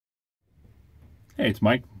Hey, it's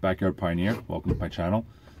Mike, Backyard Pioneer. Welcome to my channel.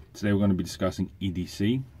 Today we're going to be discussing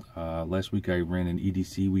EDC. Last week I ran an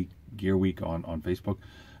EDC Gear Week on Facebook.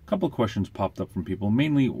 A couple of questions popped up from people.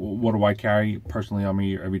 Mainly, what do I carry personally on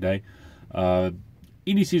me every day?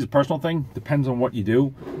 EDC is a personal thing. Depends on what you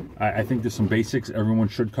do. I think there's some basics everyone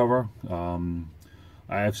should cover.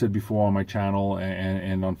 I've said before on my channel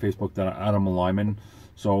and on Facebook that I'm a lineman.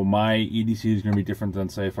 So my EDC is going to be different than,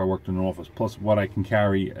 say, if I worked in an office. Plus, what I can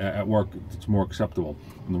carry at work, it's more acceptable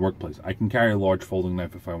in the workplace. I can carry a large folding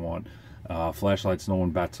knife if I want. Flashlights, no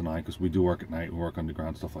one bats an eye because we do work at night. We work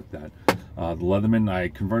underground, stuff like that. The Leatherman, I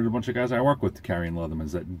converted a bunch of guys I work with to carrying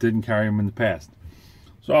Leathermans that didn't carry them in the past.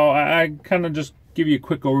 So I kind of just give you a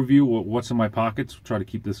quick overview of what's in my pockets. Try to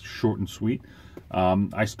keep this short and sweet.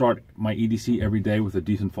 I start my EDC every day with a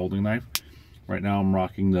decent folding knife. Right now I'm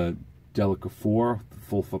rocking the Delica 4,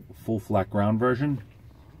 full flat ground version.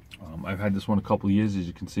 I've had this one a couple of years. As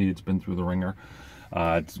you can see, it's been through the ringer.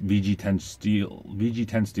 It's VG10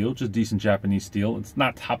 steel, which is decent Japanese steel. It's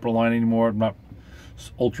not top of the line anymore, not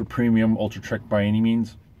ultra premium, ultra trick by any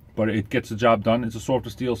means, but it gets the job done. It's a softer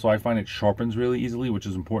steel, so I find it sharpens really easily, which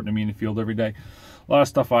is important to me in the field every day. A lot of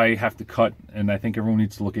stuff I have to cut, and I think everyone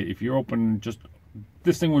needs to look at, if you're open, just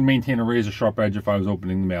this thing would maintain a razor sharp edge if I was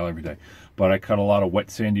opening the mail every day. But I cut a lot of wet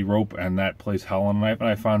sandy rope, and that plays hell on a knife, and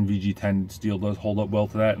I found VG10 steel does hold up well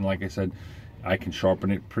to that. And like I said, I can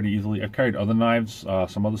sharpen it pretty easily. I've carried other knives,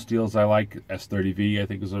 some other steels I like. S30V I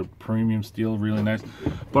think is a premium steel, really nice.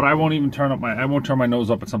 But I won't even turn my nose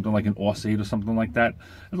up at something like an Aus 8 or something like that.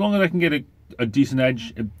 As long as I can get a decent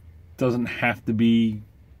edge, it doesn't have to be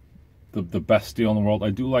the best steel in the world. I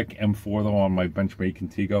do like M4 though on my Benchmade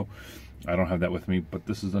Contigo. I don't have that with me, but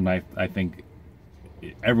this is a knife I think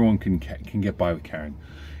everyone can get by with carrying.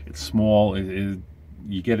 It's small.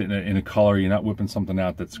 You get it in a color. You're not whipping something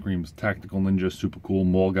out that screams tactical ninja, super cool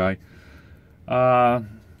mall guy.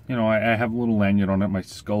 You know, I have a little lanyard on it. My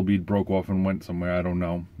skull bead broke off and went somewhere. I don't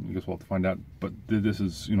know. I guess we'll have to find out. But this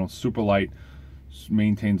is, you know, super light,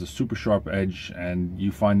 maintains a super sharp edge, and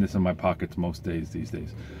you find this in my pockets most days these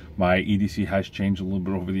days. My EDC has changed a little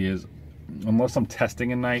bit over the years. Unless I'm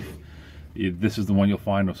testing a knife, this is the one you'll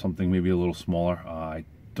find, or something maybe a little smaller. I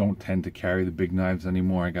don't tend to carry the big knives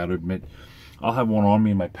anymore, I gotta admit. I'll have one on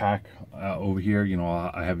me in my pack over here. You know,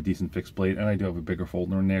 I have a decent fixed blade, and I do have a bigger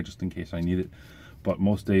folder in there just in case I need it. But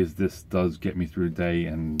most days this does get me through the day,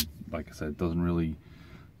 and like I said, it doesn't really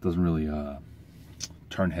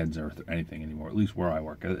turn heads or anything anymore, at least where I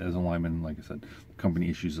work. As a lineman, like I said, the company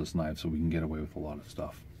issues us knives so we can get away with a lot of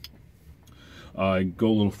stuff. I go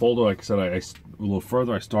a little folder, like I said, a little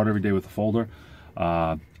further. I start every day with a folder.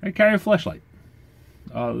 I carry a flashlight.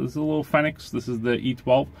 This is a little Fenix. This is the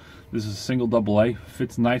E12. This is a single AA.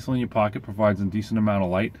 Fits nicely in your pocket, provides a decent amount of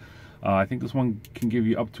light. I think this one can give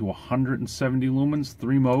you up to 170 lumens,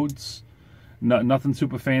 3 modes. Nothing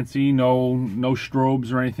super fancy, no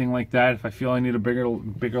strobes or anything like that. If I feel I need a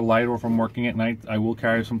bigger light, or if I'm working at night, I will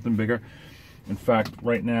carry something bigger. In fact,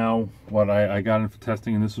 right now, what I got in for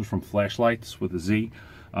testing, and this was from Flashlights with a Z.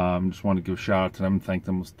 Just wanted to give a shout out to them and thank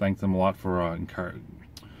them a lot for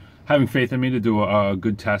having faith in me to do a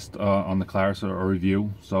good test on the Claris, or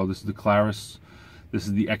review. So this is the Claris. This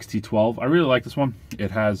is the XT12. I really like this one.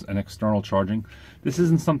 It has an external charging. This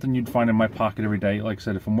isn't something you'd find in my pocket every day. Like I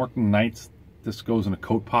said, if I'm working nights, this goes in a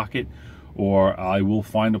coat pocket, or I will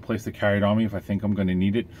find a place to carry it on me if I think I'm going to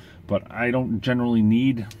need it. But I don't generally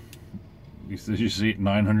need, as you see,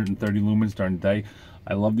 930 lumens during the day.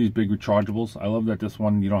 I love these big rechargeables. I love that this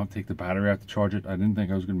one, you don't have to take the battery out to charge it. I didn't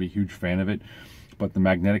think I was going to be a huge fan of it, but the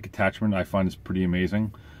magnetic attachment I find is pretty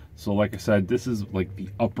amazing. So like I said, this is like the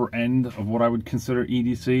upper end of what I would consider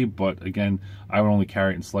EDC, but again, I would only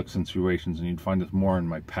carry it in select situations, and you'd find this more in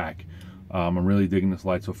my pack. I'm really digging this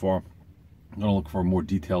light so far. I'm going to look for a more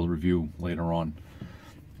detailed review later on.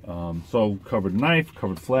 So covered knife,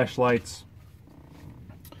 covered flashlights.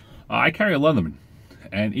 I carry a Leatherman,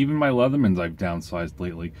 and even my Leathermans I've downsized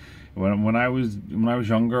lately. When I was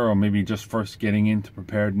younger, or maybe just first getting into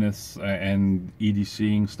preparedness and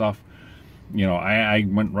EDCing stuff, you know, I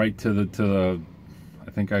went right to the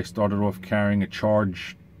I think I started off carrying a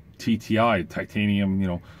Charge TTI titanium, you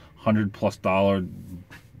know, $100+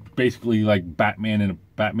 basically like Batman in a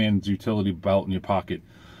Batman's utility belt in your pocket.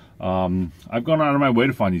 I've gone out of my way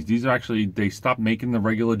to find these. These are actually, they stopped making the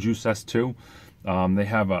regular Juice S2. They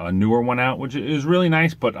have a newer one out, which is really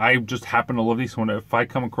nice, but I just happen to love these. So if I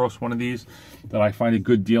come across one of these that I find a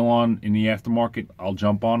good deal on in the aftermarket, I'll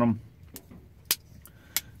jump on them.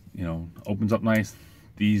 You know, opens up nice.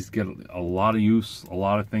 These get a lot of use, a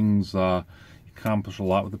lot of things. Accomplish a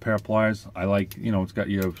lot with the pair of pliers. I like, you know, it's got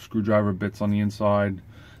your screwdriver bits on the inside.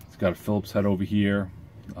 It's got a Phillips head over here.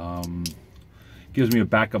 Gives me a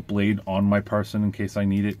backup blade on my person in case I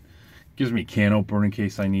need it. Gives me a can opener in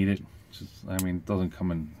case I need it. I mean, it doesn't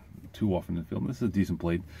come in too often in the field. This is a decent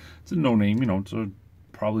blade. It's a no name, you know, it's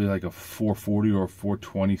probably like a 440 or a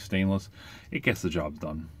 420 stainless. It gets the job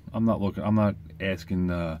done. I'm not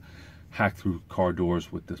asking hack through car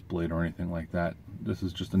doors with this blade or anything like that. This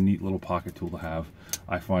is just a neat little pocket tool to have.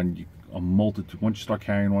 I find a multitude, once you start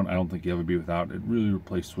carrying one, I don't think you'll ever be without. It really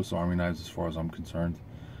replaced Swiss Army knives as far as I'm concerned.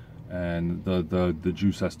 And the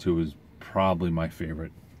Juice S2 is probably my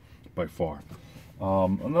favorite by far.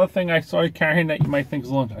 Another thing I started carrying that you might think is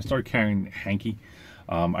a little, I started carrying hanky.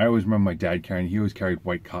 I always remember my dad carrying, he always carried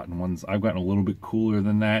white cotton ones. I've gotten a little bit cooler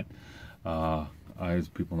than that. As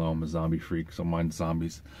people know, I'm a zombie freak, so mine's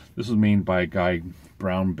zombies. This was made by a guy,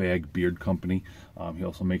 Brown Bag Beard Company. He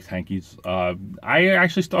also makes hankies. I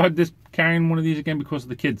actually started carrying one of these again because of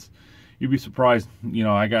the kids. You'd be surprised. You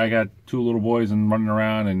know, I got two little boys and running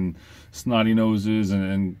around and snotty noses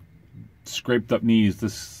and scraped up knees.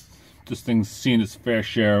 This thing's seen its fair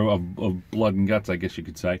share of blood and guts, I guess you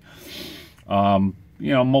could say.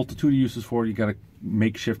 You know, multitude of uses for it. You got to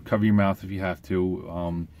makeshift cover your mouth if you have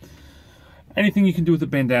to. Anything you can do with a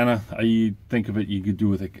bandana, you think of it, you could do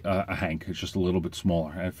with a hank. It's just a little bit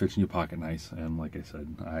smaller and it fits in your pocket nice. And like I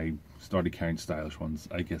said, I started carrying stylish ones.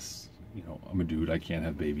 I guess, you know, I'm a dude, I can't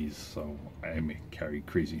have babies, so I may carry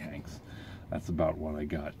crazy hanks. That's about what I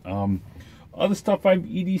got. Other stuff I've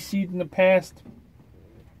EDC'd in the past,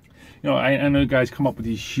 you know, I know guys come up with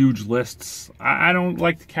these huge lists. I don't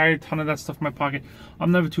like to carry a ton of that stuff in my pocket.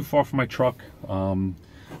 I'm never too far from my truck.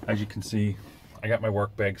 As you can see, I got my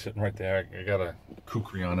work bag sitting right there. I got a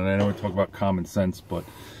kukri on it. I know we talk about common sense, but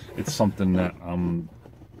it's something that I'm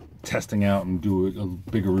testing out and do a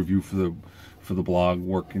bigger review for the blog,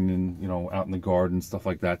 working in, you know, out in the garden, stuff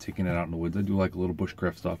like that, taking it out in the woods. I do like a little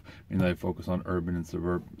bushcraft stuff, and I focus on urban and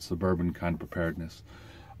suburban kind of preparedness.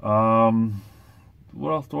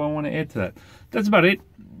 What else do I want to add to that? That's about it.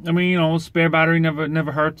 I mean, you know, spare battery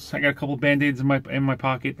never hurts. I got a couple Band-Aids in my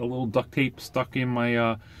pocket, a little duct tape stuck in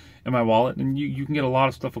my wallet, and you can get a lot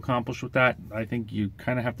of stuff accomplished with that. I think you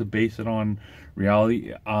kind of have to base it on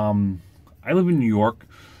reality. I live in New York,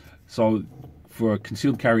 so for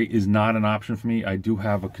concealed carry is not an option for me. I do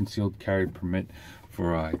have a concealed carry permit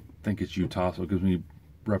for I think it's Utah, so it gives me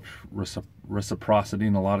reciprocity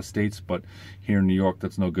in a lot of states, but here in New York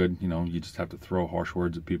that's no good. You know, you just have to throw harsh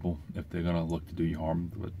words at people if they're gonna look to do you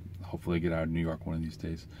harm, but hopefully I get out of New York one of these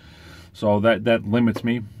days. So that limits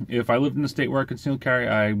me. If I lived in a state where I concealed carry,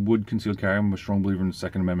 I would concealed carry. I'm a strong believer in the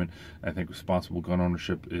Second Amendment. I think responsible gun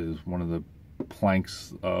ownership is one of the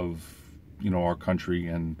planks of, you know, our country,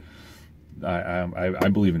 and I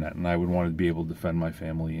believe in that, and I would want to be able to defend my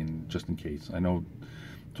family, and just in case. I know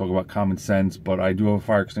talk about common sense, but I do have a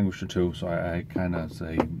fire extinguisher too, so I kind of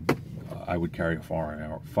say I would carry a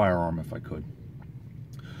firearm if I could.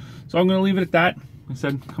 So I'm going to leave it at that. Like I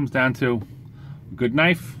said, it comes down to a good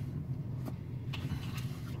knife,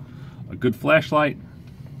 a good flashlight,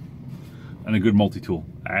 and a good multi-tool.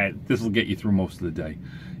 This will get you through most of the day.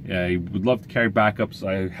 I would love to carry backups.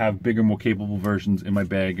 I have bigger, more capable versions in my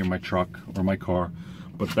bag, in my truck, or my car,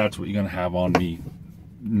 but that's what you're going to have on me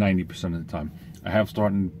 90% of the time. I have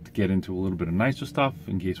starting to get into a little bit of nicer stuff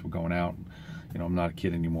in case we're going out. You know, I'm not a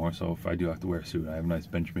kid anymore, so if I do have to wear a suit, I have a nice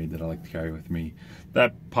Benchmade that I like to carry with me.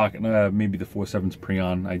 That pocket, maybe the 4.7's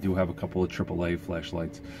Preon. I do have a couple of AAA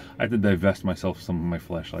flashlights. I have to divest myself of some of my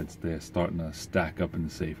flashlights. They're starting to stack up in the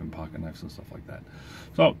safe and pocket knives and stuff like that.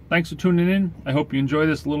 So, thanks for tuning in. I hope you enjoy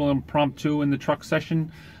this little impromptu in the truck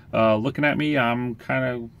session. Looking at me, I'm kind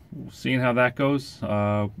of seeing how that goes.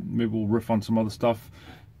 Maybe we'll riff on some other stuff,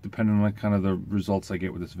 depending on kind of the results I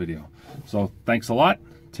get with this video. So, thanks a lot.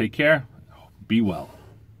 Take care. Be well.